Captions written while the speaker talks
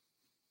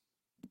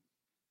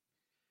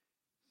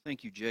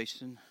Thank you,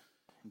 Jason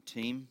and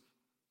team.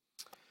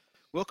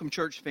 Welcome,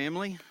 church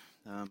family.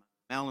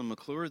 Allen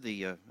McClure,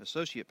 the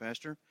associate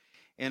pastor.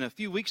 And a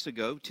few weeks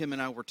ago, Tim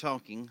and I were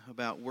talking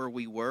about where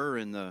we were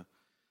in the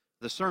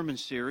sermon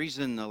series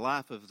in the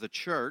life of the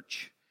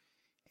church.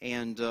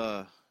 And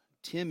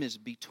Tim is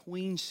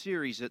between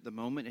series at the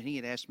moment, and he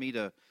had asked me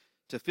to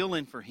fill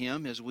in for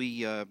him as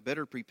we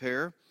better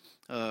prepare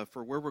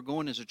for where we're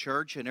going as a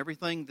church and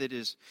everything that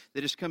is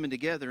coming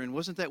together. And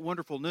wasn't that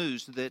wonderful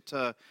news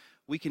that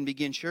we can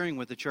begin sharing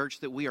with the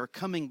church that we are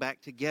coming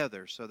back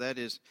together? So that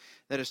is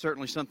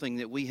certainly something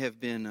that we have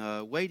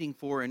been waiting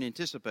for and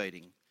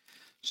anticipating.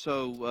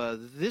 So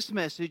this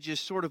message is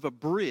sort of a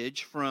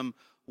bridge from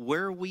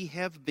where we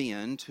have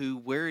been to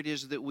where it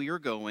is that we are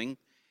going.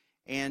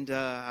 And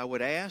I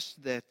would ask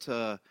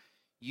that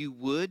you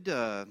would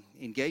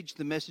engage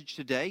the message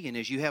today, and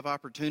as you have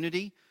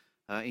opportunity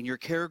in your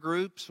care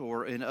groups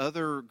or in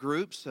other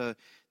groups,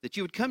 that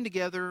you would come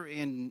together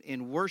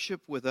and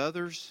worship with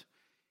others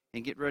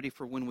and get ready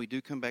for when we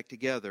do come back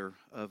together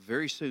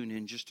very soon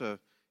in just a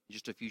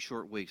few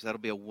short weeks.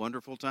 That'll be a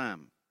wonderful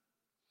time.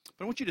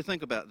 But I want you to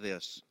think about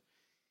this,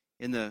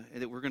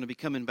 that we're going to be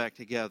coming back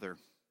together.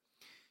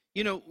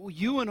 You know,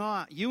 you and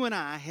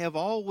I have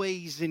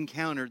always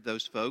encountered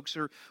those folks,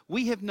 or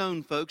we have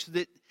known folks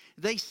that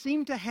they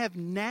seem to have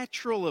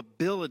natural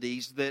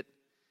abilities that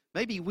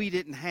maybe we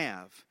didn't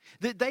have,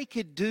 that they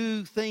could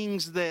do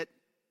things that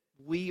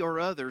we or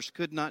others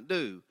could not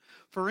do.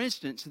 For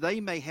instance, they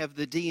may have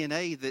the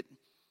DNA that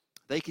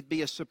they could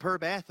be a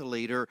superb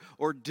athlete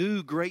or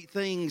do great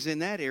things in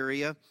that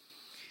area,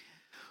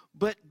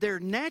 but their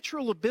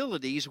natural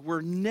abilities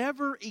were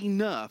never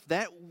enough.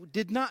 That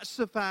did not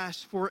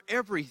suffice for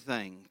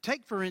everything.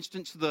 Take, for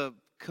instance, the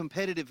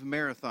competitive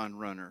marathon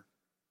runner.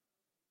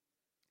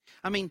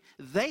 I mean,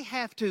 they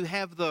have to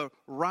have the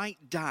right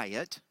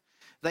diet.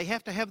 They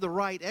have to have the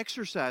right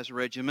exercise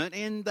regimen,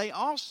 and they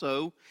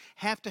also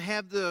have to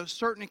have the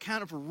certain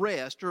kind of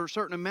rest or a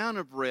certain amount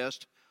of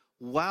rest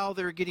while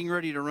they're getting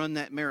ready to run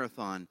that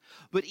marathon.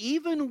 But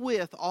even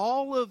with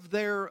all of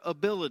their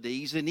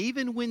abilities, and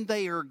even when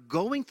they are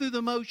going through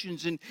the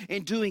motions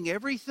and doing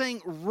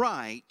everything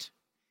right,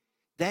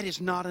 that is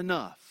not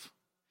enough.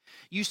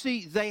 You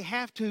see, they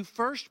have to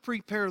first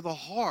prepare the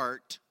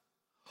heart,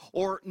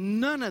 or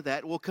none of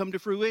that will come to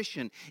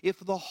fruition. If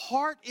the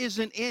heart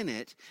isn't in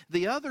it,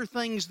 the other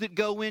things that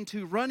go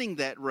into running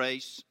that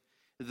race,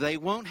 they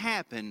won't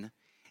happen.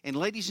 And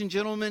ladies and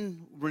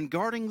gentlemen,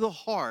 regarding the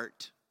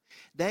heart,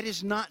 that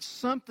is not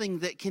something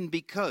that can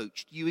be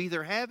coached. You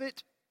either have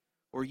it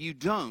or you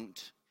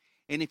don't.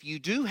 And if you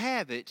do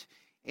have it,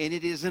 and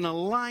it is in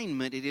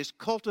alignment, it is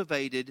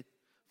cultivated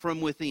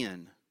from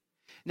within.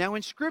 Now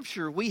in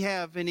Scripture, we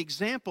have an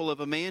example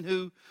of a man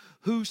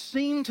who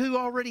seemed to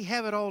already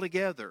have it all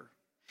together.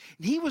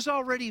 He was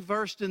already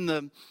versed in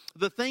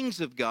the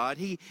things of God.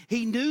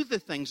 He knew the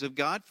things of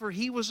God, for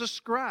he was a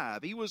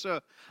scribe. He was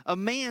a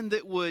man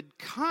that would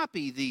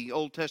copy the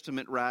Old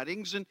Testament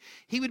writings, and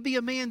he would be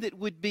a man that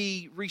would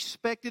be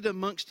respected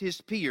amongst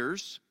his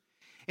peers.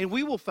 And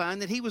we will find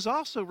that he was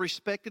also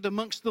respected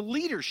amongst the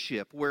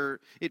leadership where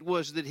it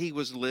was that he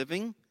was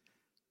living.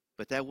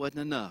 But that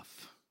wasn't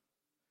enough,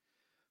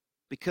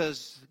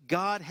 because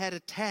God had a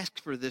task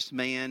for this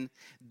man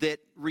that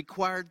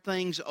required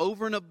things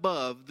over and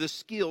above the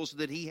skills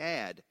that he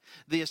had.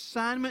 The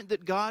assignment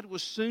that God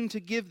was soon to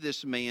give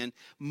this man,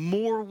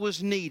 more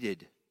was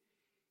needed.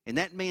 And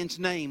that man's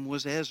name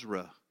was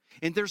Ezra.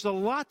 And there's a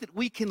lot that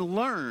we can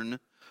learn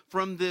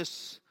from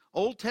this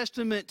Old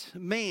Testament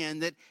man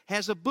that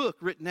has a book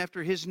written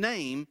after his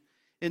name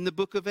in the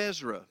book of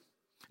Ezra.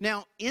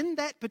 Now, in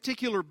that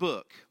particular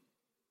book,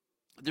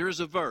 there is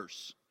a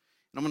verse.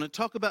 And I'm going to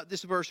talk about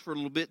this verse for a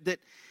little bit, that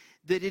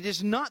it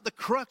is not the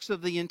crux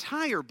of the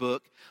entire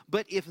book,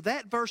 but if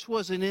that verse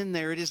wasn't in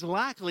there, it is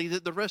likely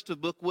that the rest of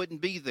the book wouldn't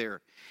be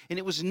there. And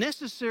it was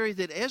necessary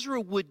that Ezra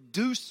would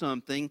do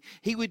something,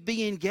 he would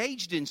be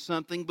engaged in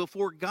something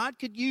before God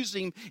could use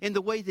him in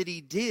the way that he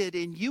did,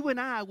 and you and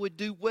I would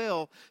do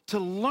well to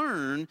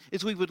learn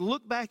as we would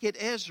look back at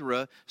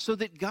Ezra so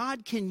that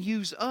God can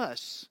use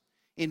us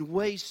in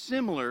ways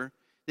similar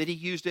that he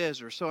used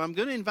Ezra. So I'm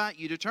going to invite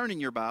you to turn in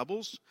your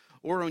Bibles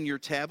or on your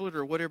tablet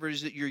or whatever it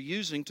is that you're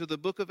using to the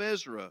book of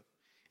Ezra.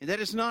 And that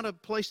is not a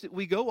place that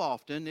we go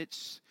often.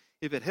 It's,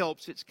 if it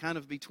helps, it's kind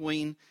of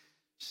between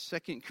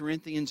 2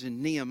 Corinthians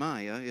and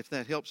Nehemiah, if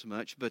that helps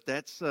much. But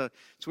that's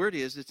where it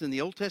is. It's in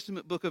the Old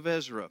Testament book of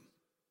Ezra.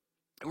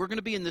 And we're going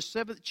to be in the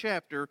 7th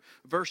chapter,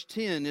 verse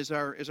 10 is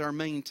our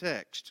main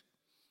text.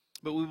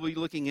 But we will be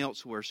looking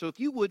elsewhere. So if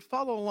you would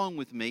follow along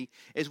with me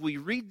as we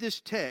read this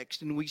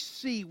text and we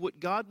see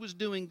what God was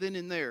doing then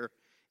and there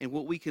and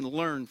what we can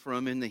learn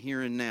from in the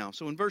here and now.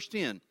 So in verse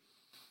 10,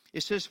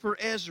 it says, "For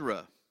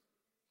Ezra,"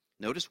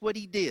 notice what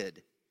he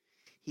did.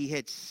 He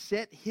had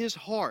set his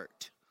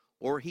heart,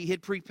 or he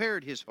had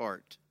prepared his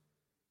heart,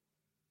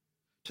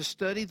 to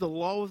study the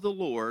law of the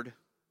Lord,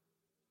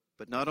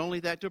 but not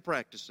only that, to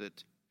practice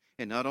it,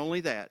 and not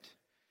only that,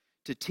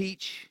 to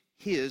teach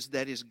his,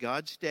 that is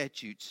God's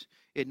statutes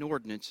and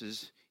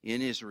ordinances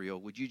in Israel.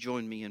 Would you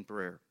join me in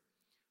prayer?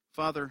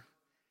 Father,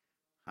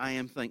 I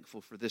am thankful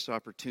for this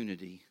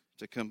opportunity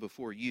to come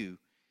before you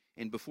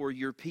and before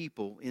your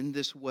people in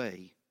this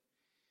way.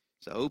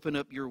 So open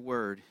up your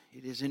word.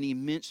 It is an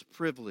immense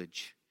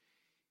privilege,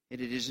 and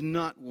it is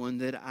not one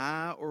that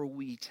I or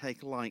we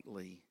take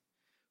lightly,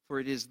 for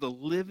it is the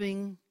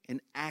living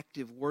and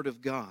active word of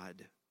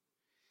God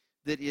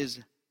that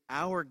is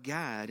our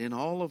guide in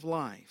all of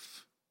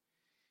life.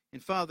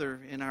 And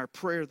Father, in our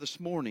prayer this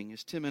morning,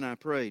 as Tim and I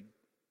prayed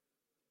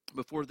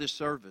before this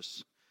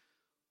service,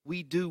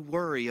 we do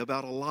worry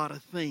about a lot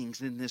of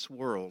things in this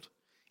world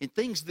and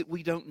things that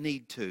we don't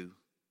need to.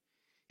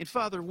 And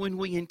Father, when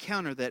we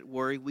encounter that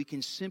worry, we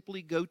can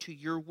simply go to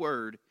your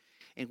word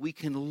and we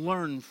can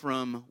learn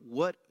from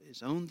what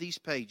is on these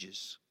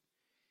pages.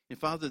 And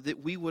Father,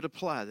 that we would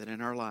apply that in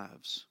our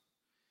lives.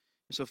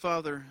 And so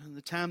Father, in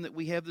the time that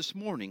we have this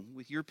morning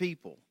with your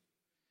people,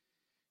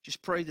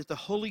 just pray that the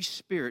Holy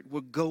Spirit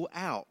would go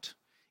out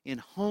in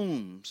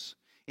homes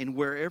and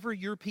wherever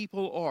your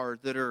people are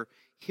that are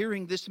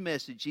hearing this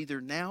message, either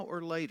now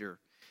or later.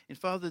 And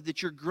Father,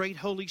 that your great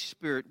Holy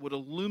Spirit would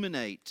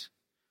illuminate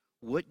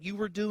what you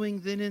were doing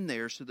then and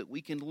there so that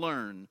we can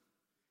learn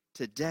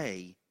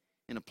today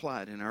and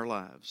apply it in our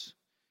lives.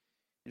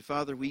 And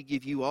Father, we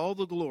give you all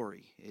the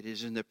glory. It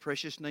is in the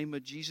precious name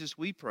of Jesus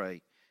we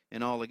pray.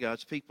 And all of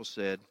God's people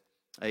said,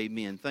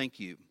 amen. Thank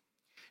you.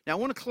 Now I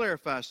want to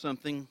clarify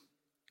something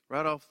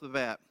right off the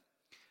bat.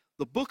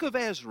 The book of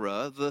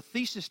Ezra, the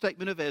thesis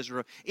statement of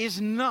Ezra, is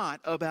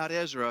not about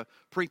Ezra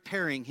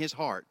preparing his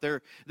heart.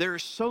 There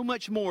is so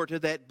much more to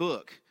that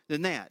book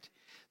than that.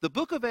 The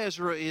book of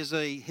Ezra is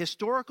a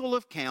historical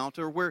account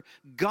or where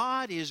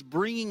God is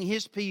bringing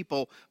his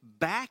people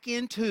back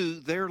into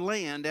their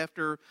land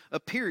after a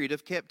period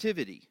of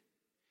captivity.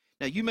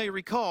 Now, you may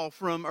recall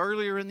from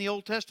earlier in the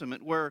Old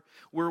Testament where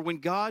when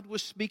God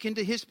was speaking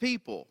to his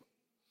people,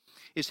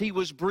 as he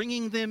was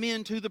bringing them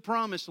into the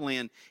promised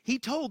land, he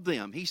told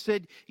them, he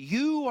said,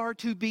 you are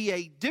to be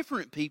a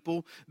different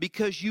people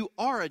because you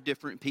are a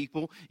different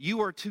people. You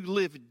are to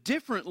live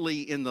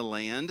differently in the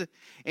land,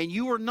 and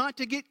you are not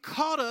to get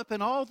caught up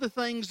in all the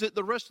things that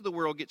the rest of the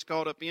world gets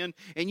caught up in,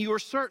 and you are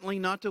certainly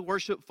not to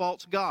worship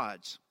false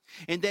gods.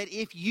 And that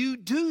if you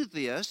do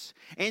this,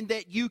 and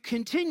that you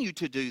continue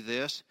to do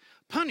this,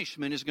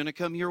 punishment is going to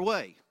come your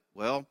way.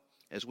 Well,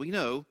 as we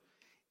know,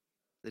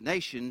 the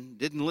nation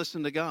didn't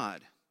listen to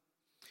God.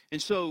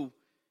 And so,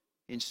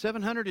 in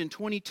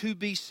 722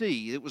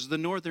 BC, it was the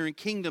northern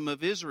kingdom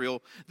of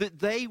Israel that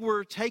they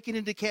were taken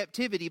into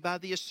captivity by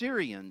the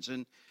Assyrians.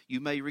 And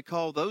you may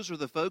recall those are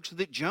the folks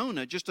that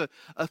Jonah, just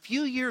a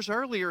few years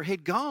earlier,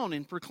 had gone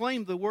and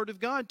proclaimed the word of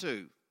God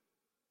to.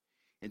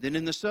 And then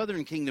in the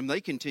southern kingdom,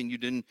 they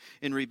continued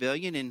in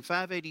rebellion. In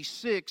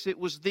 586, it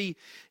was the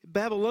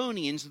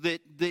Babylonians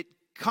that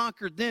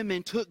conquered them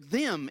and took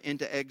them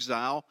into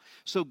exile.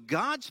 So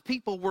God's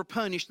people were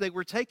punished. They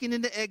were taken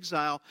into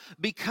exile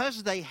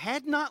because they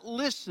had not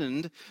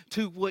listened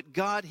to what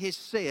God has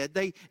said.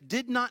 They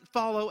did not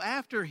follow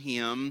after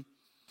him.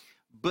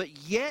 But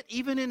yet,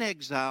 even in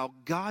exile,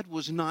 God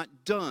was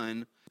not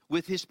done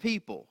with his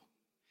people.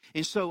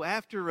 And so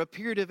after a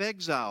period of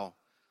exile,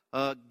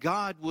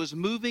 God was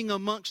moving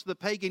amongst the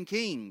pagan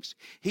kings.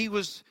 He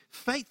was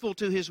faithful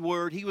to his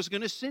word. He was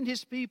going to send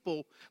his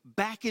people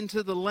back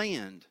into the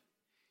land.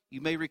 You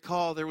may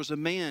recall there was a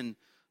man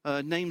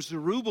named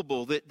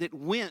Zerubbabel that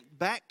went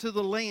back to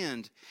the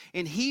land,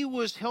 and he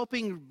was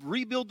helping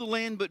rebuild the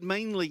land, but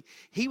mainly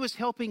he was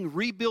helping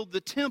rebuild the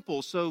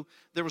temple, so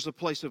there was a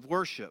place of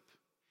worship.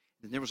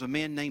 And there was a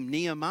man named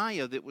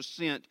Nehemiah that was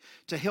sent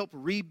to help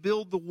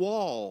rebuild the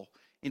wall,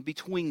 and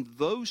between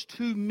those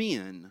two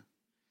men,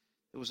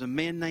 there was a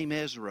man named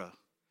Ezra.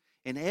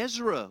 And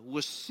Ezra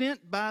was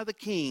sent by the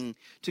king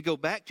to go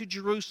back to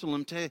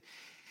Jerusalem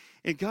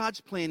and God's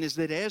plan is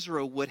that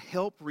Ezra would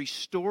help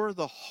restore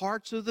the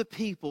hearts of the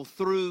people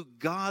through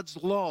God's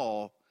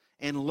law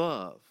and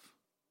love.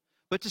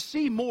 But to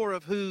see more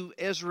of who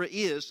Ezra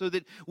is so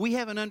that we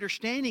have an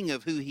understanding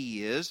of who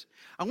he is,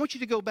 I want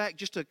you to go back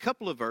just a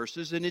couple of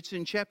verses, and it's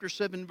in chapter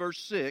 7, verse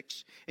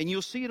 6, and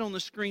you'll see it on the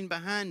screen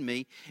behind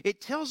me.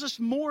 It tells us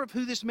more of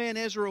who this man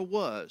Ezra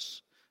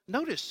was.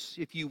 Notice,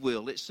 if you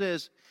will, it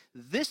says,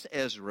 this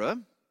Ezra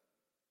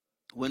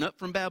went up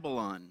from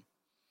Babylon,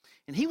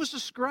 and he was a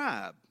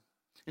scribe.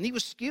 And he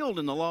was skilled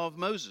in the law of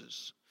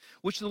Moses,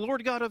 which the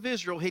Lord God of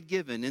Israel had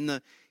given. And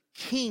the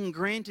king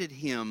granted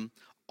him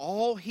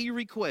all he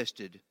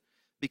requested,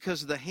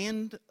 because the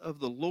hand of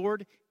the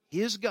Lord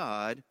his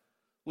God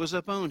was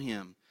upon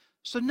him.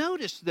 So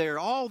notice there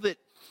all that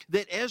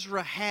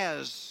Ezra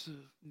has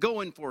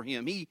going for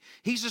him.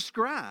 He's a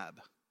scribe.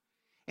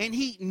 And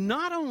he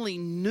not only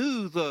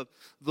knew the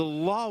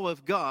law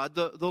of God,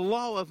 the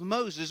law of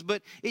Moses,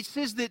 but it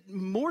says that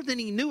more than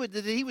he knew it,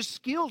 that he was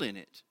skilled in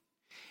it.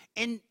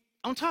 And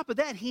on top of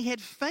that, he had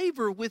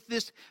favor with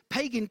this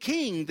pagan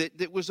king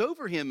that was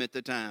over him at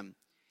the time.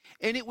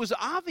 And it was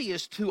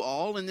obvious to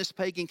all in this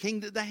pagan king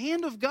that the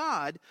hand of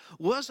God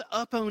was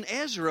up on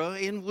Ezra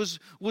and was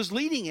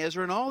leading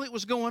Ezra and all that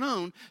was going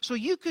on. So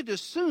you could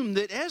assume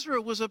that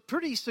Ezra was a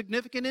pretty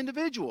significant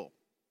individual.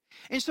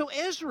 And so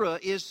Ezra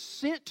is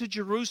sent to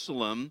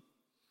Jerusalem,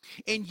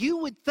 and you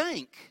would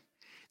think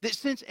that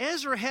since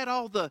Ezra had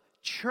all the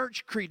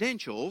church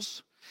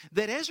credentials,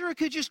 that Ezra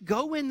could just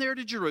go in there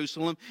to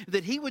Jerusalem,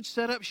 that he would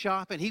set up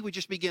shop and he would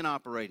just begin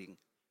operating.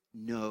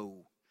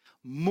 No,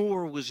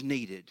 more was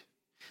needed.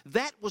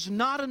 That was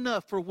not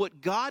enough for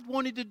what God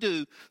wanted to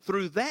do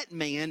through that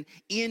man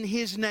in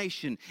his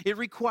nation. It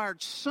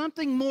required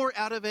something more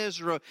out of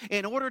Ezra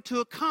in order to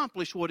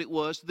accomplish what it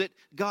was that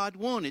God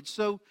wanted.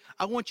 So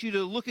I want you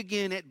to look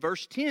again at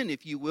verse 10,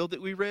 if you will,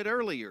 that we read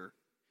earlier.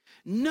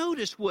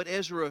 Notice what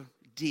Ezra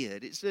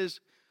did. It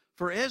says,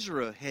 "For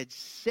Ezra had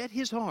set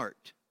his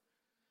heart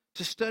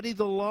to study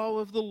the law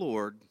of the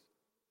Lord,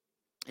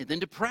 and then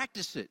to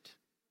practice it,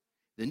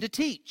 then to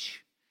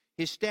teach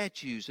his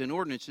statutes and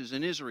ordinances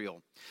in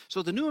Israel."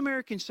 So the New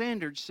American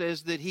Standard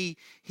says that he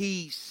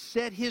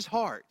set his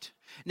heart.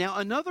 Now,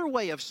 another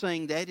way of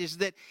saying that is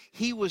that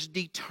he was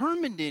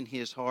determined in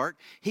his heart,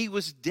 he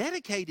was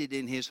dedicated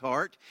in his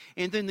heart,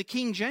 and then the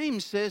King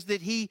James says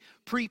that he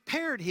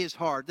prepared his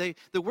heart.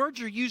 The words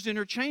are used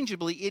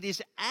interchangeably. It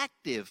is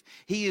active.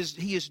 He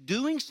is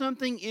doing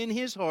something in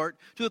his heart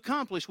to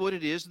accomplish what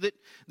it is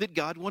that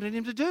God wanted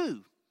him to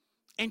do.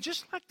 And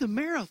just like the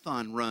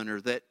marathon runner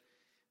that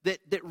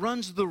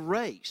runs the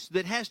race,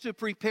 that has to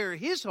prepare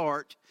his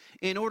heart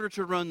in order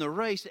to run the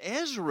race,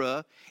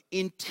 Ezra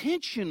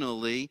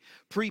intentionally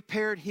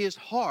prepared his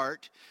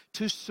heart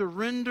to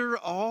surrender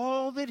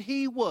all that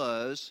he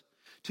was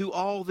to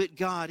all that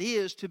God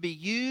is, to be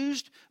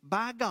used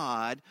by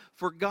God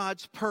for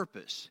God's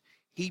purpose.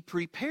 He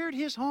prepared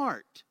his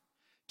heart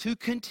to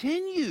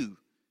continue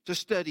to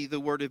study the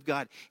Word of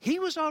God. He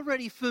was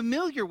already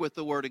familiar with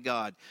the Word of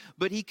God,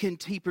 but he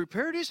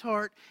prepared his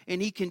heart and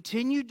he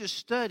continued to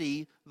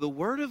study the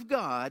Word of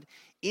God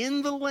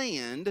in the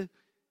land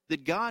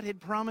that God had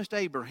promised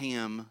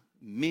Abraham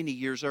many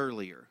years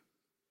earlier.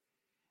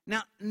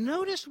 Now,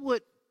 notice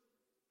what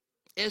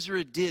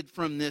Ezra did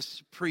from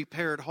this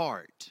prepared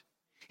heart.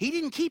 He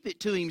didn't keep it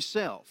to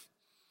himself.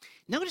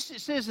 Notice it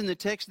says in the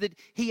text that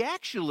he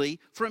actually,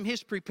 from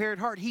his prepared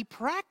heart, he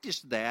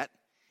practiced that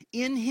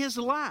in his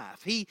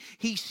life. He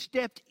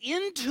stepped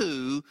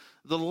into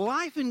the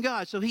life in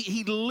God, so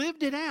he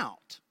lived it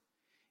out.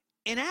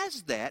 And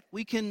as that,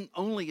 we can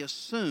only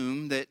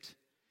assume that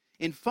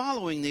in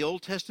following the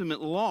Old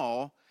Testament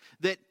law,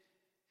 that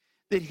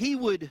he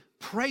would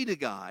pray to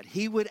God.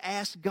 He would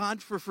ask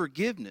God for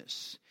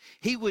forgiveness.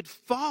 He would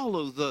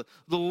follow the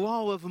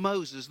law of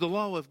Moses, the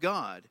law of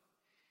God.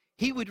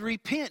 He would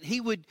repent. He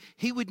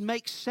would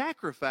make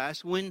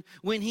sacrifice when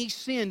he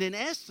sinned. In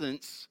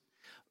essence,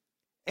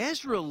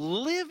 Ezra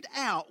lived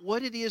out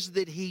what it is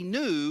that he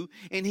knew,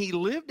 and he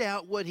lived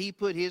out what he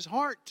put his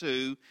heart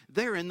to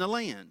there in the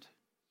land.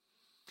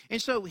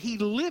 And so he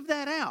lived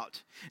that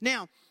out.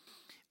 Now,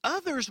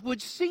 others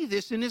would see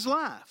this in his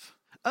life.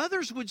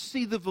 Others would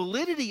see the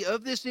validity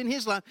of this in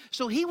his life.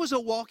 So he was a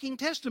walking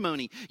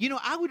testimony. You know,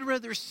 I would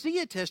rather see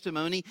a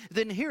testimony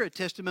than hear a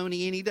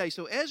testimony any day.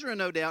 So Ezra,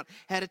 no doubt,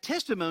 had a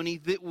testimony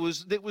that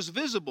was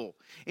visible.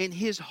 And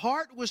his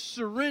heart was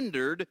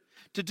surrendered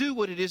to do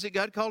what it is that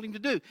God called him to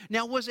do.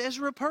 Now, was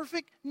Ezra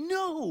perfect?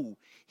 No.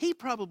 He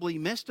probably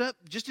messed up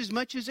just as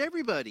much as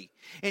everybody.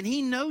 And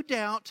he no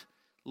doubt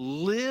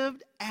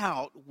lived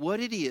out what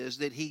it is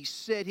that he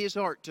set his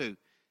heart to.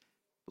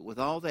 But with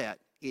all that,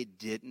 it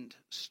didn't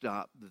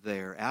stop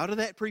there. Out of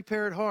that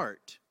prepared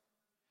heart,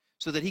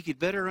 so that he could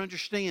better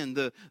understand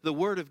the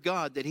Word of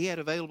God that he had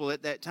available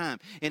at that time.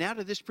 And out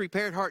of this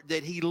prepared heart,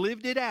 that he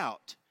lived it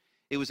out.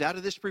 It was out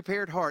of this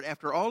prepared heart,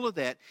 after all of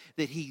that,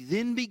 that he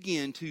then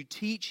began to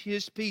teach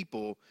his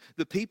people,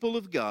 the people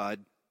of God,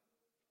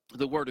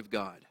 the Word of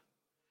God.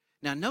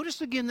 Now,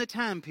 notice again the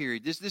time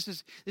period. This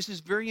is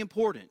very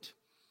important.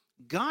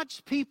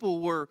 God's people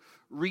were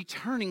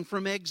returning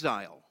from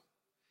exile.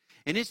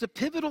 And it's a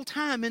pivotal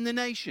time in the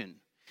nation.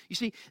 You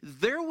see,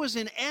 there was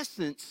in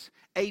essence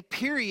a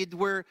period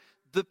where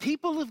the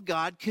people of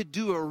God could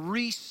do a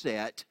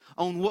reset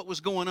on what was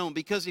going on.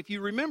 Because if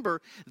you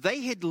remember,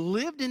 they had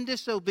lived in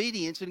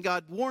disobedience and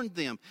God warned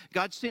them.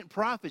 God sent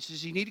prophets and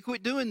says, you need to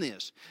quit doing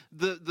this.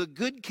 The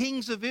good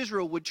kings of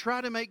Israel would try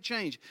to make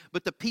change,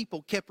 but the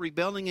people kept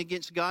rebelling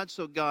against God,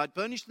 so God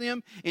punished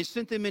them and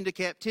sent them into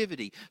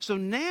captivity. So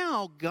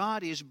now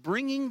God is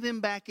bringing them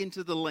back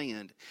into the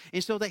land.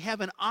 And so they have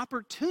an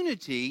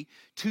opportunity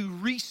to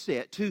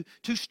reset, to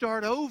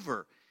start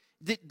over,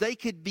 that they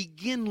could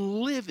begin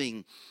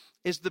living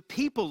as the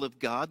people of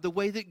God, the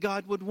way that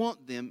God would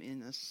want them.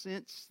 In a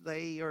sense,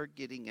 they are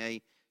getting a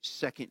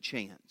second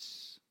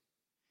chance.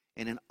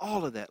 And in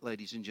all of that,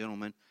 ladies and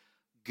gentlemen,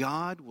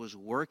 God was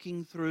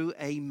working through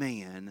a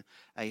man,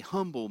 a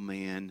humble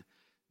man,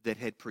 that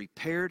had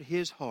prepared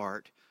his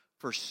heart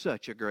for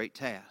such a great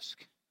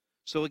task.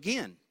 So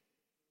again,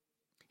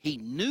 he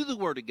knew the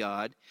Word of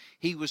God.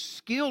 He was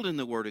skilled in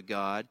the Word of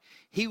God.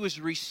 He was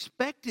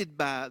respected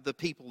by the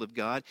people of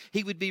God.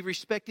 He would be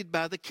respected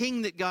by the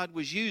king that God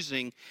was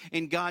using.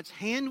 And God's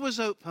hand was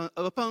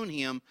upon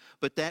him,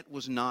 but that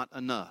was not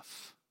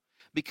enough.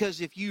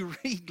 Because if you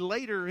read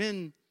later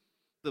in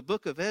the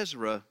book of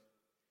Ezra,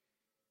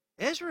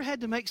 Ezra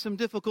had to make some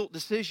difficult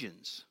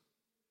decisions.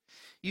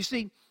 You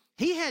see,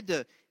 he had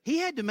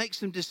to make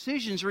some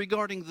decisions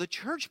regarding the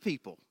church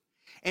people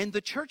and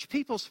the church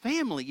people's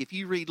family, if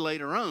you read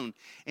later on.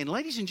 And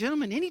ladies and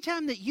gentlemen,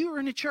 anytime that you are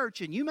in a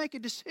church and you make a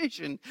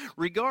decision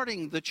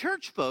regarding the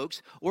church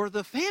folks or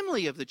the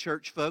family of the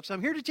church folks,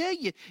 I'm here to tell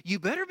you, you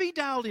better be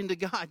dialed into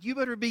God. You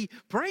better be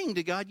praying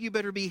to God. You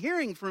better be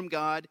hearing from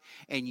God.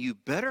 And you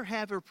better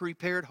have a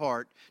prepared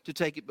heart to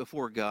take it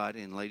before God.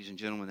 And ladies and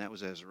gentlemen, that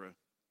was Ezra.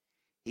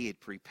 He had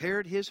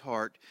prepared his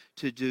heart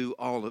to do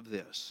all of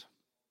this.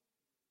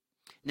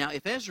 Now,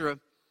 if Ezra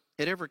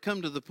had never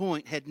come to the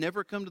point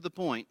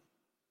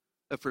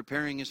of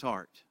preparing his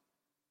heart.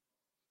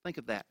 Think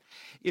of that.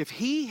 If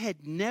he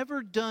had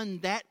never done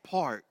that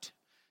part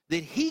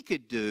that he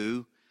could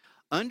do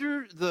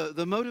under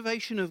the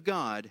motivation of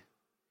God,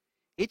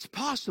 it's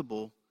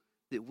possible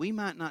that we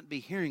might not be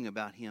hearing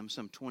about him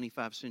some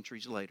 25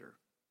 centuries later.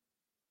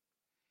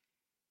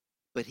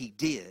 But he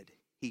did.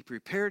 He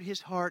prepared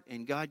his heart,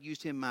 and God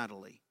used him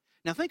mightily.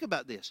 Now think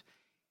about this.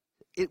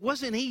 It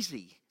wasn't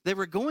easy. They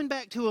were going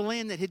back to a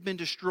land that had been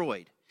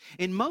destroyed.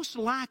 And most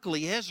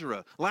likely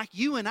Ezra, like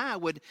you and I,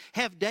 would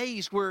have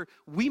days where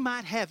we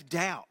might have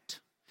doubt.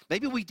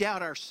 Maybe we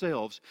doubt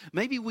ourselves.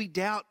 Maybe we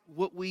doubt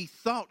what we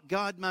thought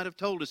God might have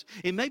told us.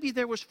 And maybe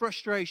there was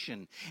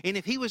frustration. And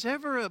if he was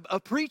ever a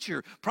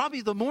preacher,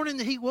 probably the morning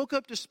that he woke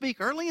up to speak,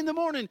 early in the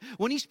morning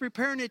when he's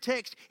preparing a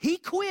text, he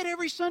quit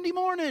every Sunday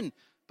morning.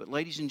 But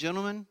ladies and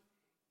gentlemen,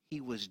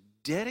 he was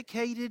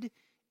dedicated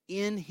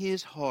in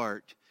his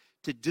heart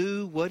to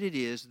do what it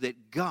is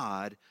that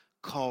God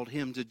called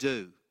him to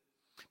do.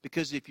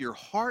 Because if your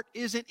heart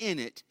isn't in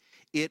it,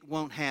 it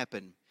won't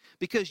happen.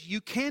 Because you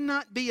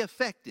cannot be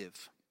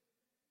effective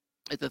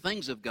at the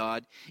things of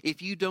God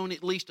if you don't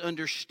at least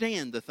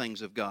understand the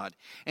things of God.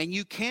 And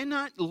you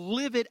cannot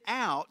live it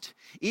out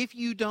if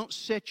you don't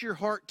set your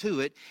heart to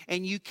it.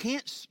 And you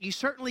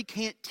certainly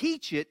can't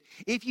teach it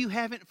if you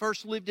haven't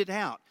first lived it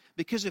out.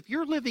 Because if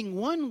you're living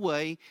one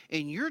way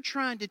and you're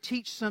trying to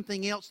teach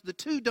something else, the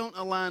two don't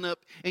align up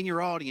and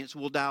your audience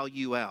will dial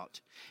you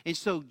out. And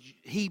so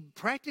he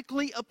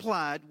practically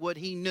applied what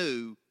he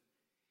knew,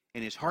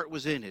 and his heart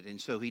was in it, and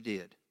so he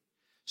did.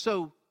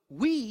 So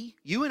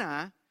you and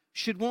I,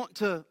 should want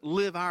to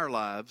live our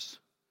lives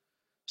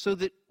so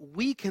that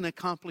we can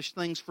accomplish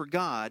things for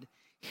God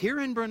here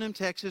in Brenham,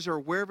 Texas, or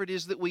wherever it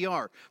is that we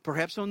are,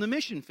 perhaps on the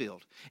mission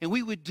field. And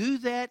we would do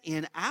that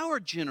in our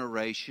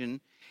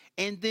generation,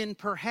 and then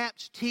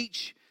perhaps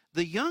teach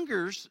the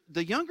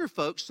younger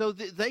folks so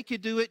that they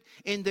could do it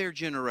in their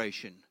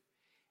generation.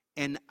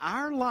 And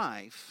our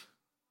life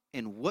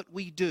and what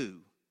we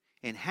do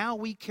and how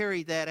we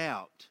carry that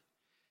out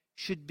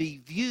should be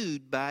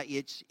viewed by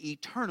its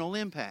eternal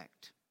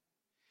impact.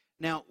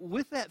 Now,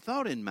 with that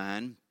thought in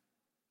mind,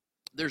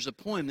 there's a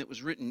poem that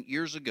was written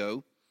years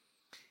ago,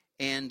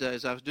 and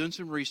as I was doing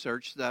some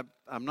research,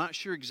 I'm not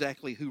sure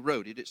exactly who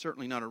wrote it. It's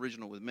certainly not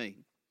original with me.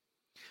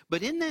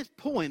 But in that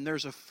poem,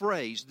 there's a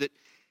phrase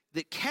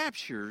that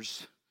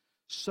captures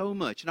so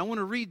much. And I want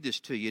to read this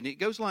to you, and it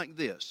goes like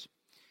this.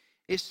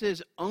 It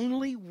says,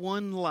 "Only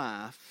one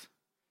life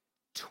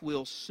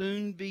 'twill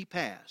soon be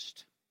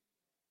past.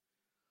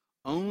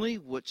 Only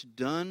what's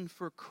done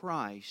for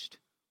Christ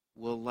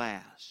will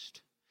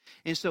last."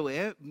 And so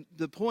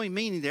the point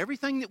meaning that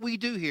everything that we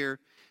do here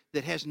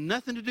that has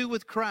nothing to do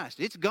with Christ,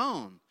 it's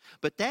gone.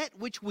 But that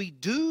which we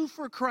do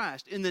for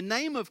Christ, in the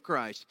name of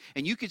Christ,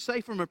 and you could say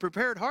from a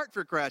prepared heart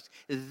for Christ,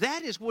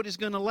 that is what is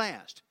going to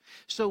last.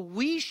 So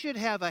we should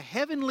have a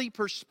heavenly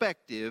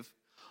perspective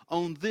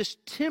on this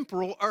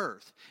temporal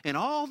earth. And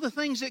all the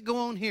things that go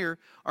on here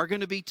are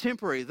going to be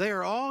temporary. They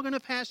are all going to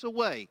pass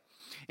away.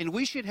 And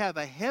we should have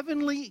a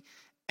heavenly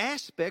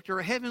aspect or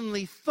a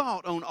heavenly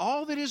thought on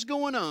all that is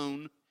going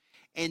on,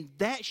 and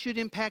that should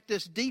impact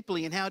us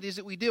deeply in how it is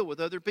that we deal with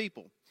other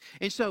people.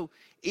 And so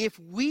if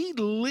we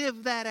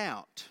live that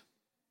out,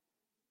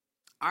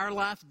 our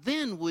life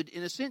then would,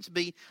 in a sense,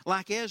 be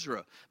like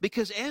Ezra.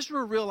 Because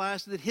Ezra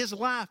realized that his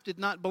life did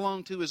not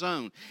belong to his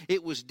own.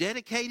 It was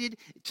dedicated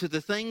to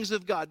the things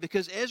of God.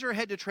 Because Ezra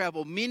had to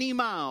travel many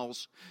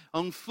miles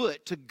on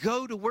foot to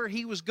go to where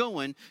he was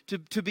going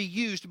to be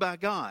used by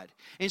God.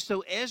 And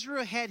so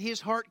Ezra had his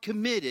heart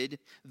committed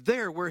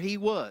there where he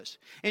was.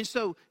 And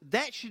so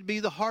that should be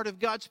the heart of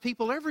God's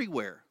people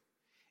everywhere.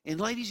 And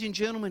ladies and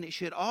gentlemen, it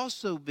should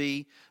also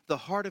be the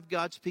heart of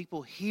God's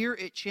people here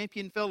at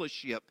Champion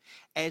Fellowship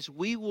as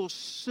we will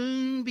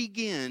soon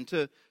begin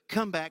to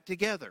come back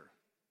together.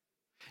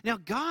 Now,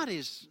 God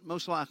is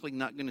most likely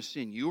not going to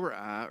send you or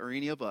I or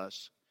any of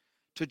us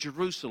to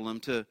Jerusalem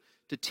to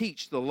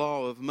teach the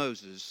law of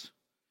Moses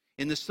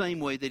in the same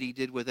way that he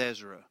did with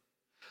Ezra.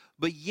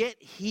 But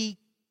yet he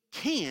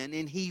can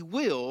and he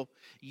will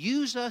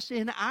use us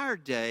in our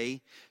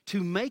day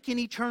to make an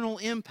eternal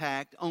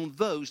impact on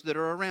those that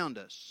are around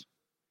us.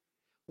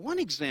 One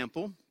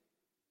example,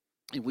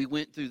 and we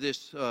went through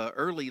this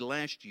early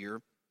last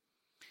year,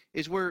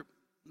 is where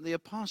the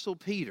Apostle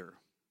Peter,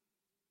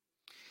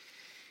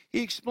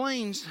 he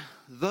explains,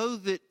 though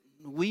that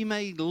we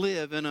may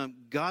live in a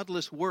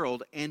godless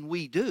world, and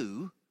we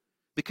do,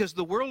 because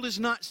the world is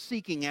not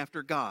seeking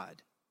after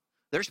God.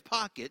 There's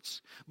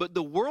pockets, but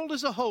the world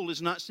as a whole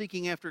is not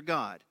seeking after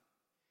God.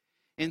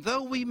 And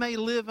though we may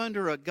live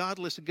under a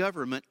godless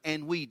government,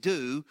 and we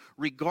do,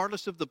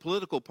 regardless of the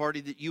political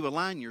party that you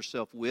align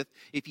yourself with,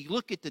 if you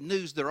look at the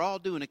news, they're all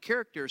doing a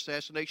character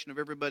assassination of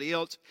everybody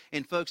else,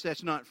 and folks,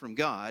 that's not from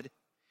God.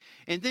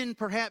 And then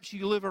perhaps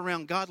you live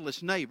around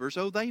godless neighbors.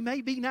 Oh, they may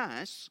be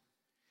nice,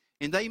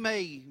 and they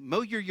may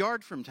mow your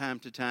yard from time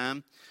to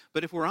time,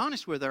 but if we're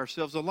honest with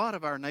ourselves, a lot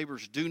of our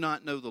neighbors do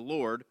not know the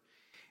Lord,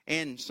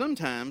 and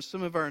sometimes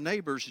some of our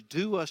neighbors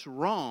do us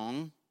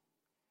wrong.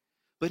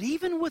 But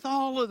even with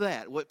all of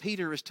that, what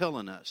Peter is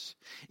telling us,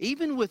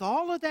 even with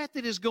all of that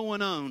is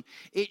going on,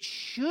 it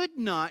should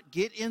not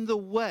get in the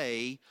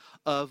way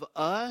of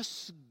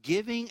us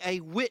giving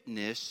a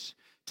witness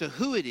to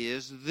who it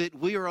is that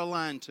we are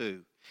aligned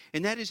to.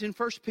 And that is in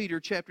 1 Peter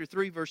chapter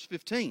 3, verse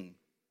 15.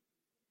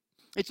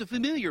 It's a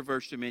familiar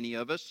verse to many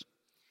of us.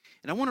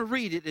 And I want to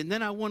read it, and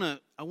then I want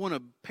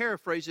to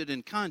paraphrase it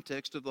in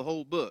context of the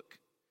whole book.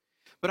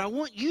 But I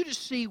want you to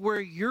see where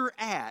you're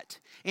at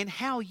and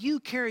how you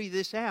carry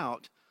this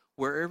out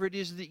wherever it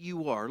is that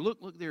you are.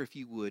 Look there if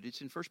you would. It's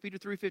in 1 Peter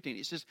 3:15.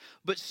 It says,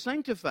 "But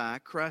sanctify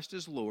Christ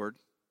as Lord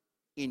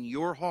in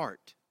your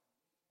heart,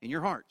 in your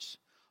hearts,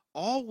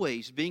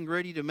 always being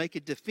ready to make a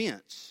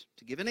defense,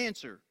 to give an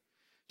answer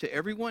to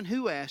everyone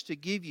who asks to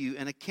give you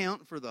an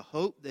account for the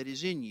hope that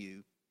is in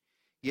you,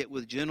 yet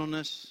with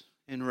gentleness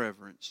and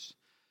reverence."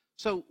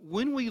 So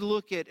when we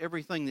look at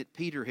everything that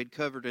Peter had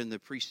covered in the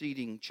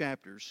preceding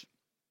chapters,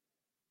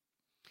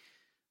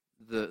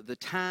 the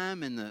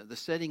time and the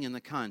setting and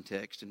the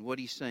context and what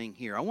he's saying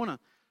here, I want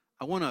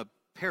to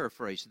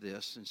paraphrase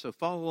this, and so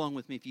follow along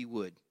with me if you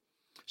would.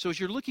 So as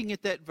you're looking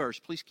at that verse,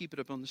 please keep it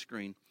up on the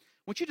screen.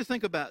 I want you to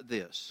think about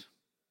this.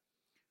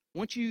 I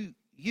want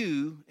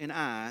you and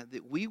I,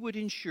 that we would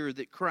ensure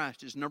that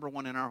Christ is number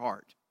one in our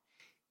heart.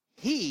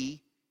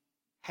 He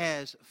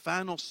has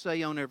final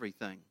say on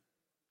everything.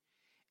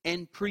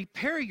 And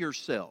prepare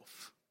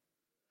yourself,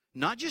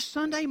 not just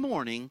Sunday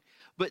morning,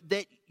 but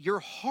that your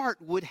heart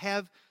would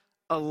have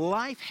a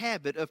life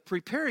habit of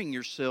preparing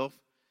yourself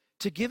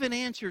to give an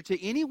answer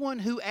to anyone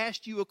who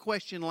asked you a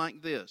question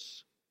like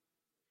this.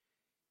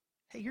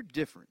 Hey, you're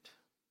different.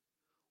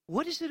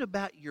 What is it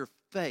about your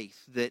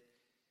faith that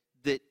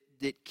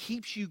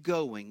keeps you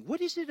going?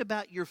 What is it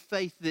about your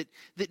faith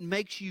that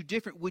makes you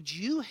different? Would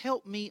you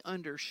help me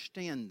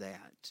understand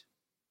that?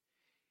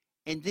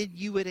 And then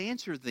you would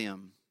answer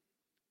them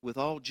with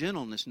all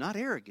gentleness, not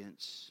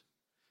arrogance,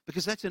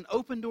 because that's an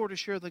open door to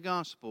share the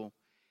gospel.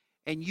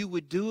 And you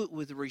would do it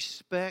with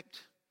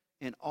respect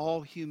and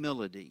all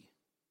humility.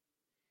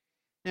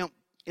 Now,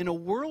 in a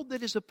world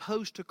that is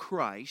opposed to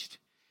Christ,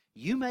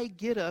 you may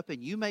get up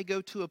and you may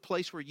go to a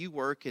place where you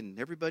work and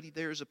everybody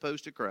there is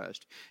opposed to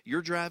Christ.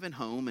 You're driving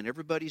home and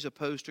everybody's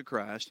opposed to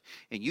Christ.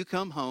 And you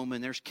come home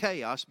and there's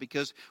chaos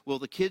because, well,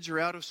 the kids are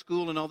out of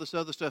school and all this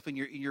other stuff. And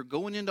you're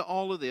going into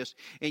all of this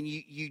and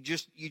you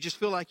just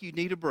feel like you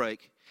need a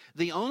break.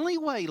 The only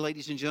way,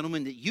 ladies and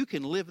gentlemen, that you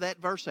can live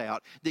that verse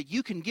out, that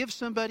you can give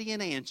somebody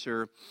an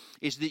answer,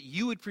 is that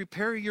you would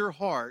prepare your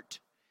heart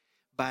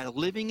by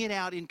living it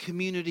out in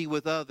community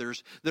with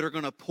others that are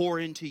going to pour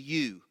into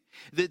you,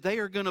 that they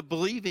are going to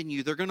believe in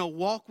you, they're going to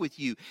walk with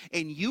you,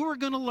 and you are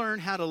going to learn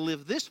how to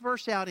live this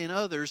verse out in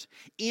others,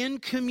 in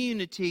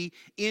community,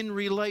 in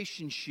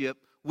relationship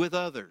with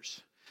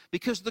others.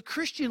 Because the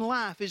Christian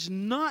life is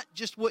not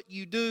just what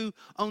you do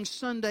on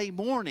Sunday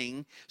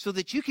morning so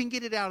that you can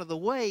get it out of the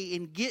way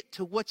and get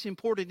to what's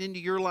important into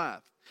your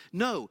life.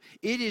 No,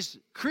 it is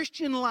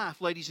Christian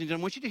life, ladies and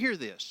gentlemen. I want you to hear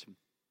this.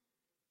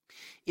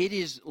 It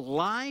is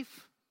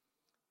life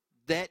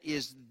that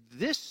is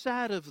this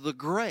side of the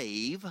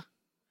grave,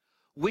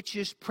 which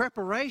is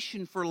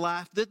preparation for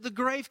life that the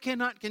grave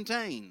cannot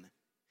contain.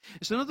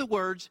 So in other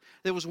words,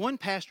 there was one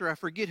pastor, I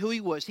forget who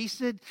he was, he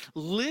said,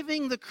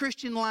 living the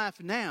Christian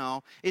life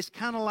now is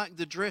kind of like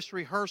the dress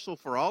rehearsal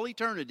for all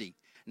eternity.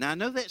 Now, I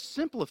know that's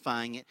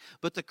simplifying it,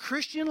 but the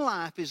Christian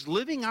life is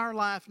living our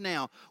life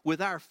now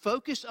with our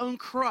focus on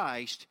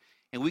Christ,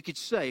 and we could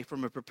say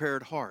from a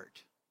prepared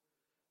heart.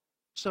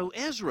 So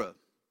Ezra,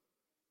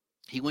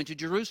 he went to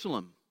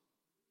Jerusalem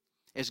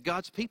as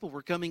God's people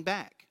were coming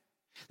back.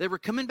 They were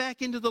coming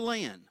back into the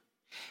land,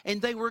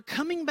 and they were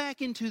coming back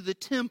into the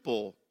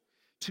temple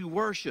to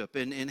worship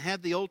and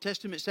have the Old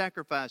Testament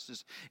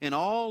sacrifices and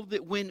all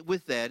that went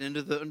with that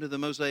under the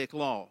Mosaic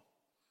law.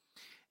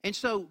 And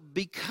so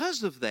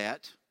because of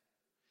that,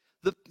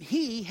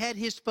 he had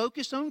his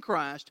focus on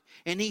Christ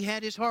and he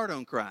had his heart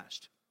on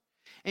Christ.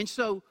 And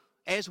so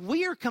as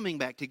we are coming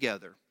back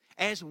together,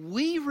 as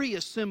we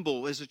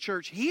reassemble as a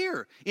church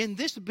here in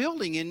this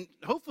building, and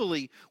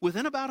hopefully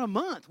within about a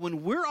month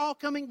when we're all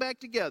coming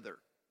back together,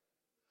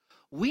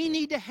 we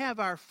need to have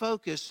our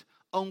focus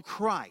on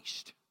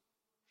Christ.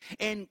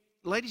 And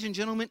ladies and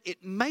gentlemen,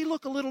 it may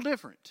look a little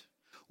different.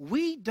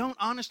 We don't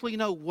honestly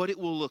know what it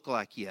will look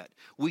like yet.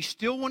 We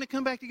still want to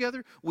come back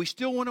together. We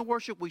still want to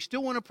worship. We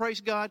still want to praise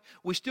God.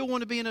 We still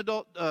want to be an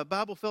adult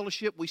Bible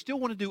fellowship. We still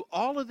want to do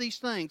all of these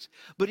things,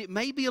 but it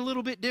may be a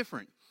little bit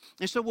different.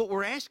 And so what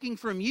we're asking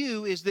from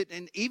you is that,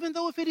 and even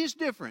though if it is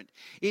different,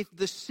 if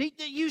the seat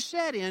that you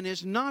sat in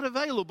is not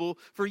available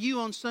for you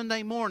on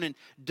Sunday morning,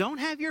 don't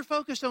have your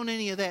focus on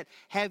any of that.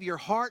 Have your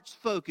heart's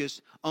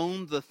focus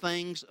on the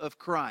things of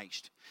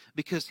Christ.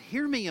 Because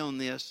hear me on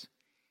this,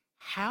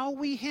 how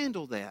we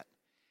handle that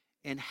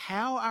and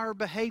how our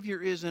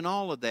behavior is in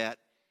all of that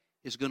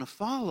is going to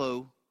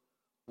follow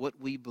what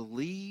we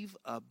believe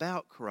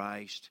about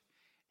Christ,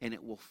 and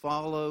it will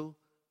follow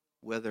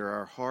whether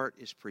our heart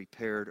is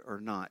prepared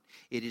or not.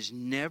 It is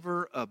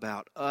never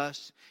about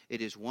us. It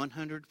is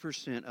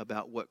 100%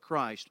 about what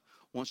Christ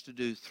wants to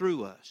do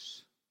through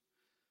us.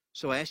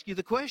 So I ask you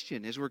the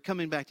question as we're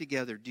coming back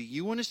together, do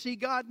you want to see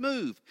God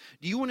move?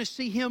 Do you want to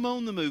see Him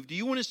on the move? Do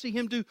you want to see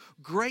Him do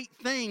great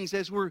things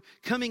as we're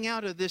coming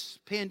out of this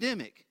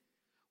pandemic?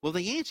 Well,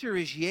 the answer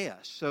is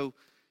yes. So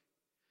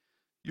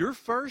your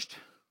first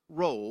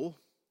role,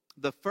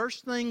 the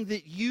first thing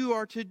that you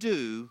are to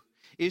do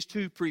is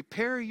to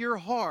prepare your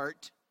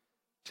heart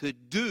to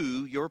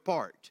do your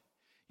part.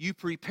 You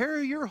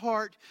prepare your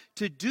heart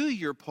to do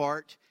your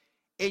part,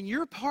 and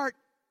your part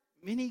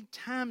many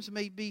times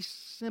may be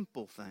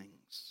simple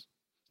things,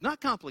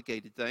 not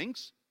complicated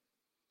things.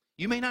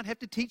 You may not have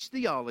to teach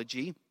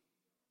theology.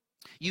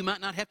 You might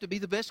not have to be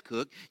the best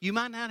cook. You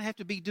might not have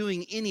to be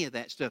doing any of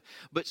that stuff.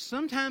 But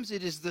sometimes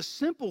it is the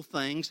simple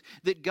things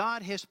that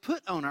God has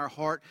put on our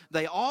heart.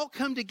 They all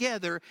come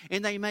together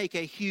and they make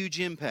a huge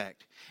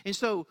impact. And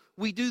so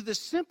we do the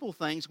simple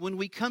things when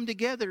we come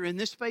together in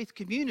this faith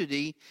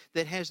community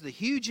that has the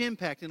huge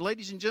impact. And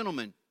ladies and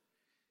gentlemen,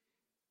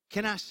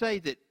 can I say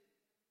that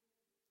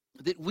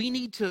we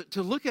need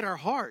to look at our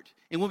heart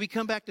and when we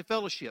come back to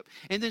fellowship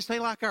and then say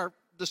like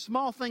the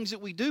small things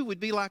that we do would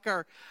be like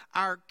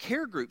our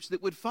care groups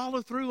that would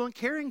follow through on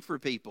caring for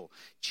people,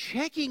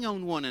 checking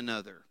on one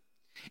another.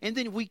 And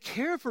then we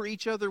care for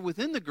each other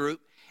within the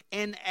group.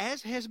 And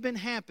as has been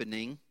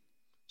happening,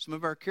 some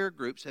of our care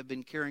groups have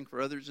been caring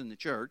for others in the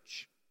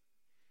church.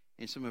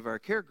 And some of our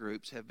care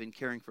groups have been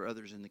caring for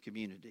others in the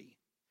community.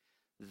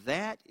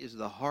 That is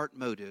the heart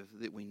motive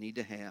that we need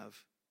to have.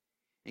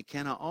 And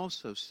can I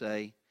also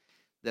say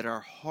that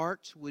our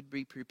hearts would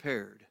be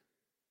prepared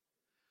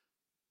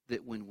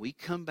that when we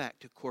come back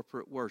to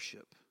corporate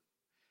worship,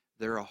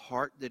 they're a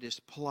heart that is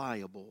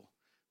pliable,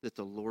 that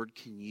the Lord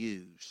can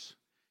use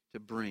to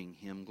bring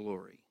Him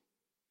glory.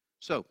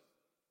 So,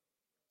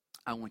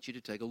 I want you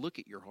to take a look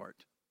at your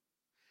heart.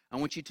 I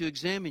want you to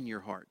examine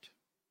your heart.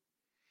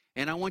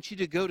 And I want you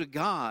to go to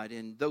God,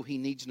 and though He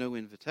needs no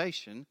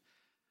invitation,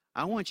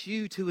 I want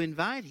you to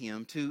invite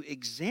Him to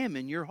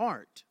examine your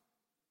heart.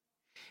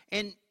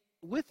 And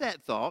with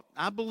that thought,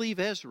 I believe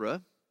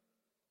Ezra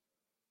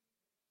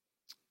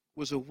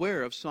was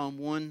aware of Psalm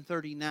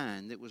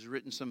 139 that was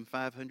written some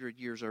 500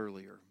 years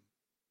earlier.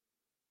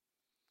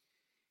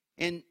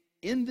 And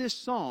in this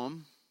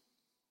psalm,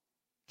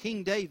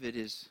 King David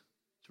is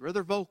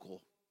rather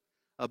vocal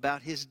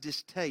about his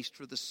distaste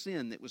for the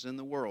sin that was in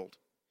the world.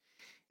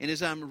 And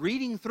as I'm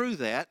reading through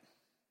that,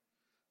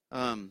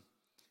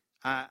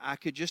 I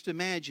could just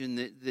imagine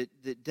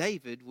that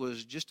David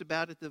was just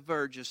about at the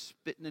verge of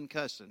spitting and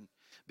cussing,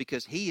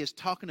 because he is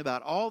talking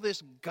about all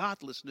this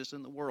godlessness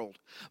in the world.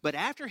 But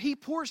after he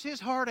pours his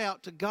heart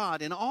out to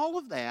God and all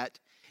of that,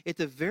 at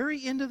the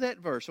very end of that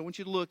verse, I want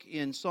you to look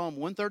in Psalm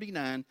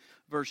 139,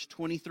 verse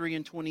 23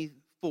 and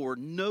 24.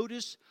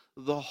 Notice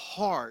the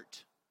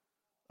heart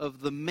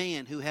of the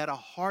man who had a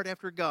heart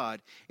after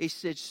God. He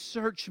said,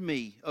 "Search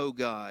me, O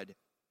God,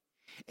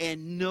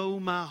 and know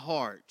my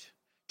heart.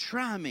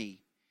 Try me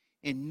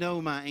and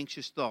know my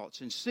anxious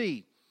thoughts, and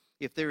see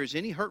if there is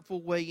any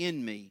hurtful way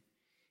in me,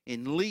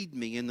 and lead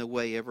me in the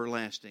way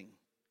everlasting."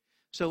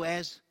 So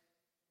as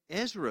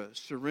Ezra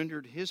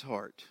surrendered his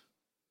heart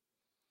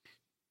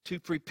to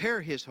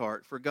prepare his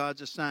heart for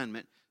God's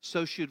assignment,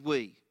 so should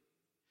we.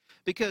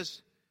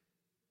 Because,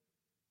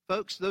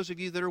 folks, those of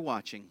you that are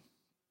watching,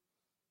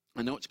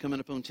 I know it's coming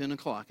up on 10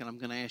 o'clock, and I'm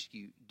going to ask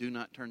you, do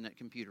not turn that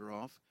computer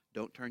off.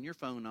 Don't turn your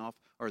phone off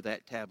or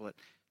that tablet.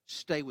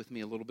 Stay with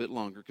me a little bit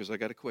longer because I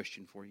got a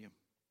question for you.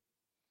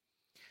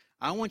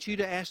 I want you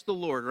to ask the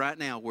Lord right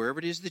now, wherever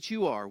it is that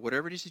you are,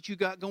 whatever it is that you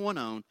got going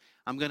on,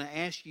 I'm going to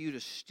ask you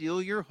to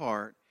still your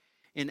heart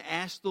and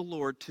ask the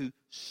Lord to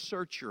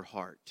search your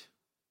heart.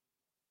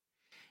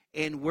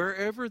 And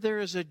wherever there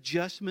is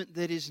adjustment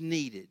that is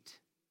needed,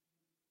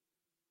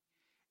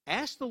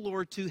 ask the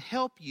Lord to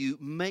help you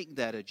make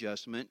that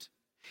adjustment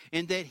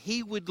and that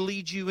He would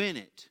lead you in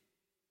it.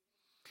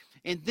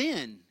 And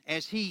then,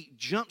 as He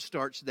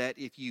jumpstarts that,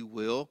 if you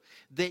will,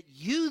 that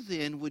you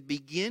then would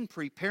begin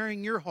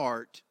preparing your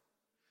heart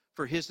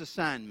for His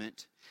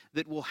assignment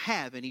that will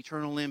have an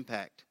eternal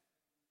impact.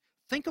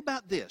 Think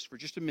about this for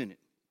just a minute.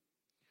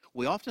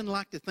 We often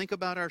like to think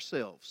about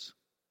ourselves,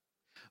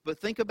 but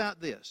think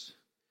about this.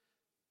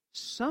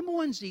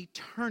 Someone's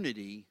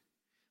eternity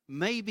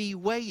may be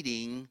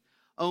waiting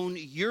on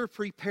your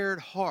prepared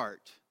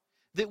heart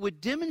that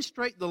would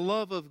demonstrate the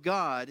love of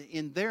God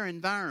in their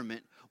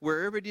environment,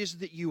 wherever it is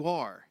that you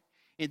are.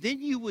 And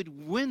then you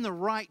would win the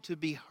right to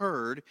be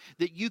heard,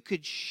 that you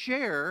could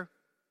share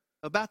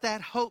about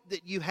that hope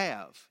that you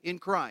have in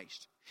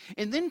Christ.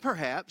 And then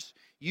perhaps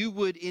you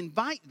would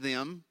invite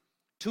them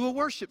to a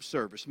worship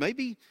service.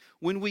 Maybe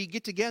when we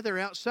get together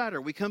outside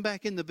or we come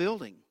back in the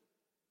building.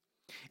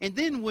 And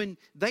then when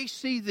they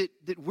see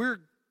that we're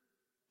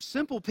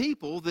simple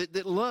people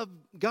that love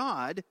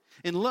God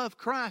and love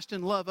Christ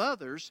and love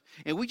others,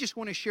 and we just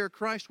want to share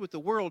Christ with the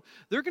world,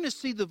 they're going to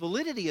see the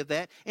validity of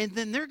that, and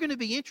then they're going to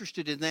be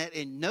interested in that.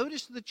 And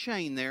notice the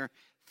chain there.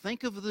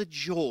 Think of the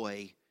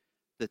joy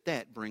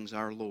that brings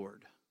our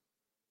Lord.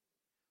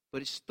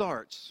 But it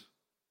starts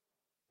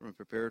from a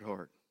prepared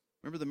heart.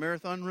 Remember the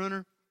marathon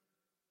runner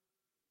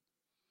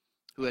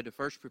who had to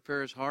first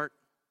prepare his heart?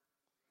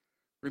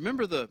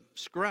 Remember the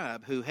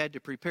scribe who had to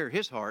prepare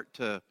his heart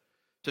to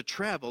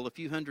travel a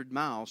few hundred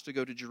miles to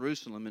go to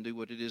Jerusalem and do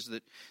what it is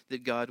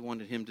that God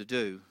wanted him to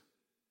do.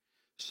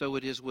 So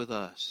it is with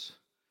us.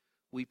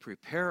 We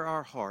prepare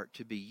our heart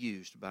to be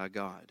used by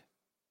God.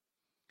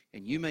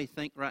 And you may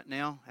think right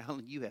now,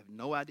 Alan, you have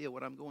no idea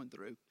what I'm going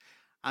through.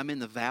 I'm in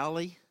the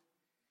valley.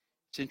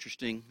 It's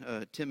interesting.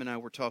 Tim and I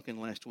were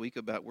talking last week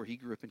about where he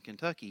grew up in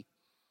Kentucky.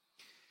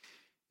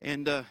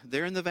 And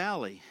they're in the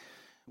valley.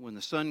 When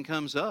the sun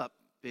comes up,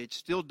 it's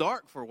still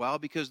dark for a while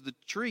because the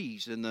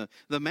trees and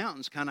the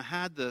mountains kind of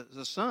hide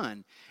the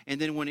sun.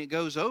 And then when it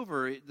goes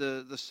over,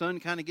 the sun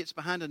kind of gets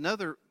behind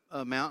another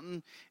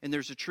mountain, and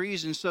there's the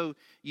trees. And so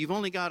you've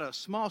only got a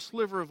small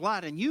sliver of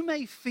light. And you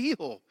may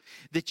feel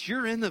that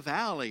you're in the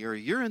valley or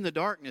you're in the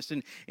darkness,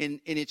 and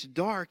it's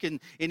dark,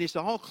 and it's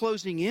all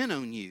closing in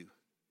on you.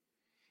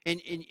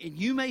 And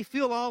you may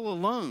feel all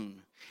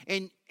alone.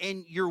 And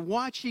you're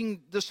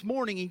watching this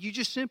morning, and you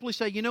just simply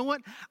say, you know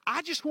what?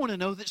 I just want to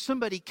know that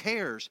somebody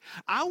cares.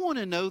 I want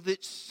to know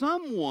that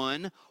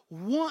someone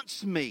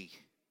wants me.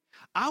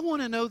 I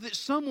want to know that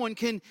someone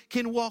can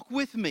walk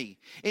with me.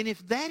 And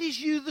if that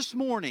is you this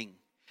morning,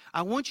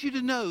 I want you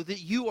to know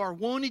that you are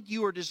wanted,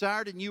 you are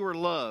desired, and you are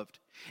loved.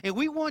 And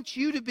we want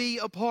you to be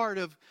a part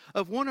of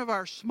one of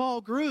our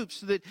small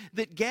groups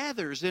that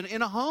gathers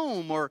in a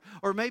home or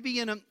maybe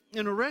in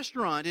a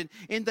restaurant.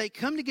 And they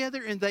come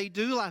together and they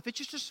do life. It's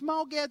just a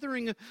small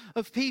gathering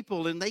of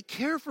people, and they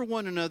care for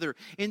one another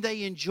and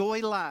they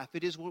enjoy life.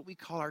 It is what we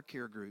call our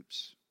care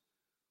groups,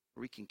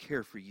 where we can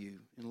care for you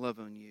and love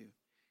on you.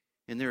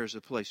 And there is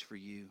a place for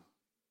you.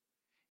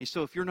 And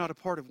so if you're not a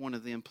part of one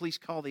of them, please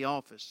call the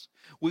office.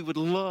 We would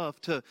love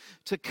to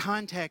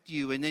contact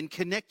you and then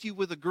connect you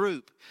with a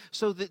group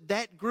so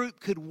that group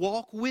could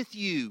walk with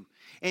you.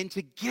 And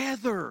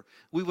together,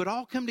 we would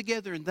all come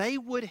together and they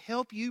would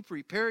help you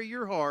prepare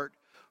your heart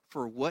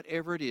for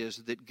whatever it is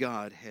that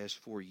God has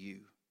for you.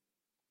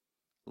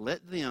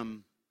 Let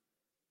them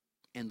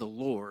and the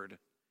Lord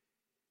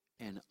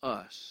and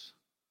us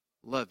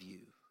love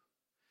you.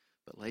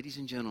 But ladies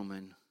and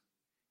gentlemen,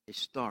 it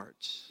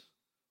starts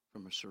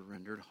from a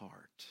surrendered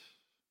heart.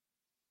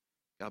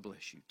 God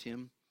bless you.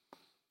 Tim,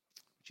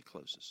 would you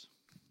close us?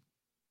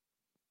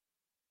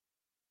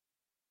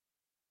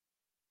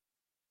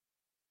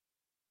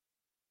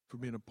 For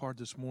being a part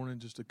this morning.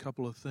 Just a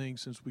couple of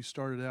things. Since we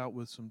started out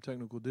with some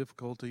technical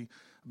difficulty,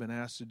 I've been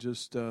asked to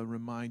just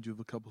remind you of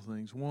a couple of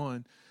things.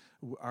 One,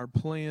 our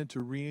plan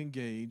to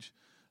re-engage,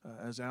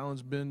 as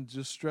Alan's been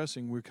just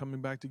stressing, we're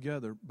coming back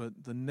together.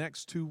 But the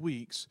next 2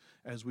 weeks,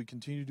 as we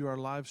continue to do our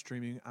live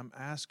streaming, I'm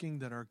asking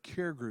that our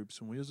care groups,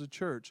 and we as a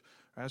church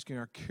are asking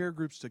our care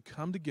groups to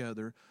come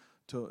together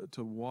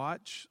to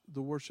watch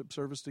the worship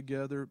service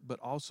together,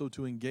 but also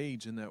to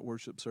engage in that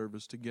worship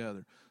service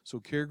together. So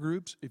care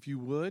groups, if you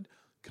would,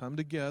 come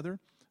together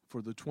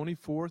for the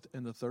 24th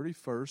and the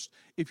 31st.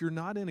 If you're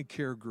not in a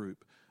care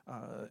group,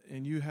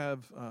 and you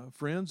have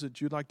friends that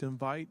you'd like to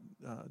invite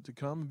to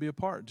come and be a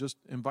part, just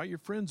invite your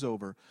friends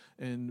over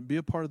and be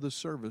a part of the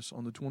service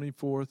on the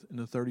 24th and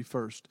the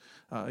 31st.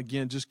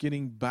 Again, just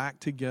getting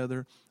back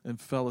together and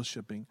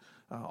fellowshipping.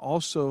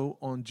 Also,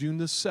 on June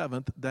the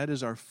 7th, that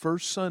is our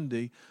first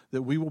Sunday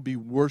that we will be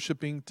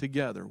worshiping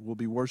together. We'll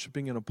be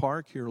worshiping in a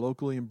park here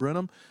locally in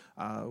Brenham.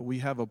 We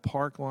have a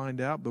park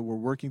lined out, but we're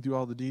working through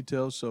all the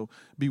details, so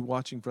be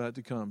watching for that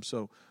to come.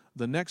 So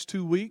the next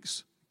 2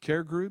 weeks,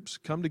 care groups,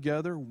 come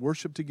together,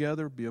 worship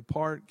together, be a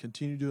part,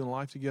 continue doing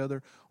life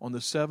together. On the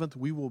 7th,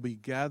 we will be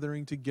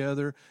gathering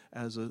together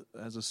as a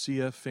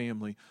CF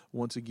family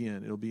once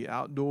again. It'll be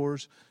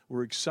outdoors.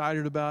 We're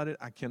excited about it.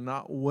 I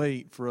cannot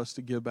wait for us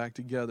to get back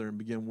together and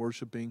begin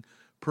worshiping,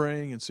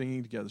 praying, and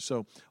singing together.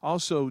 So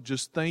also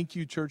just thank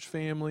you, church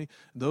family,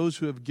 those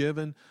who have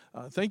given.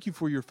 Thank you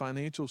for your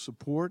financial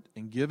support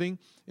and giving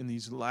in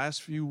these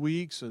last few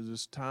weeks of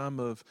this time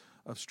of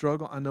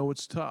struggle. I know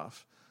it's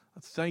tough.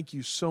 Thank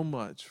you so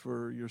much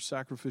for your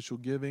sacrificial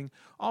giving.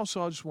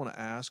 Also, I just want to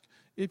ask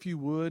if you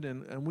would,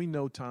 and we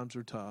know times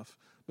are tough,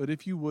 but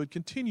if you would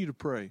continue to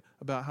pray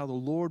about how the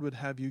Lord would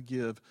have you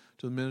give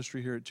to the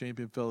ministry here at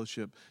Champion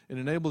Fellowship. It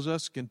enables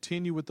us to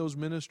continue with those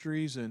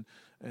ministries and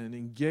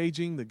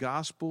engaging the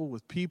gospel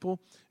with people.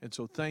 And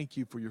so thank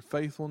you for your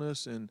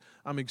faithfulness, and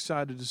I'm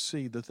excited to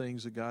see the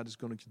things that God is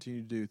going to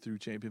continue to do through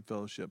Champion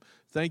Fellowship.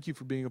 Thank you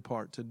for being a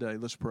part today.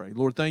 Let's pray.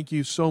 Lord, thank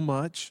you so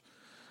much.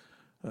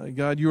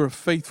 God, you're a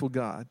faithful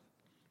God.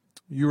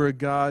 You are a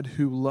God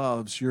who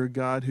loves. You're a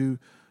God who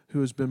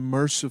has been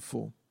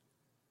merciful.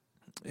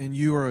 And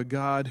you are a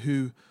God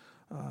who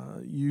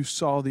you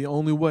saw the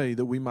only way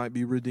that we might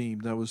be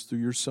redeemed. That was through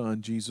your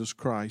Son, Jesus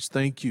Christ.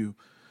 Thank you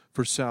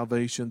for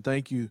salvation.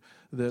 Thank you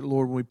that,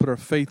 Lord, when we put our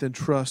faith and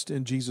trust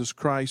in Jesus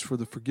Christ for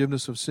the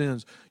forgiveness of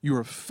sins, you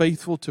are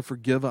faithful to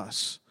forgive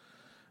us.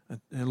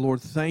 And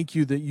Lord, thank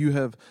you that you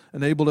have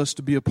enabled us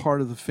to be a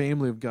part of the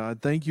family of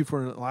God. Thank you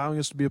for allowing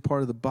us to be a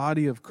part of the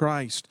body of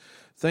Christ.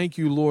 Thank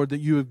you, Lord, that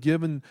you have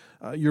given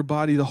your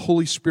body the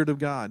Holy Spirit of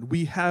God.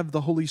 We have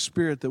the Holy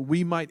Spirit that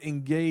we might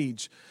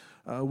engage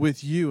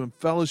with you in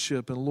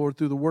fellowship. And Lord,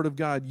 through the Word of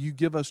God, you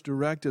give us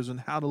directives on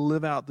how to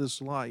live out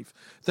this life.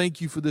 Thank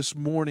you for this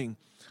morning.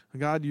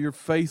 God, your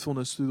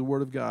faithfulness through the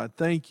Word of God.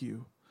 Thank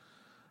you.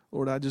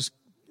 Lord, I just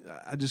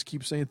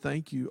keep saying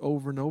thank you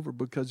over and over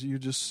because you're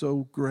just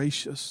so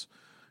gracious.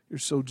 You're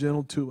so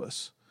gentle to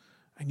us.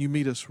 And you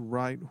meet us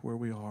right where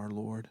we are,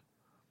 Lord.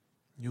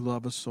 You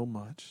love us so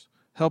much.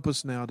 Help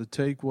us now to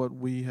take what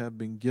we have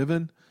been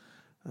given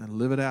and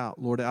live it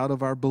out. Lord, out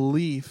of our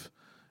belief,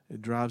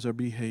 it drives our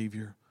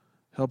behavior.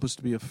 Help us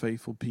to be a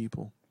faithful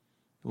people.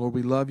 Lord,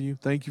 we love you.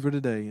 Thank you for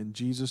today. In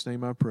Jesus'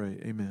 name I pray.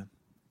 Amen.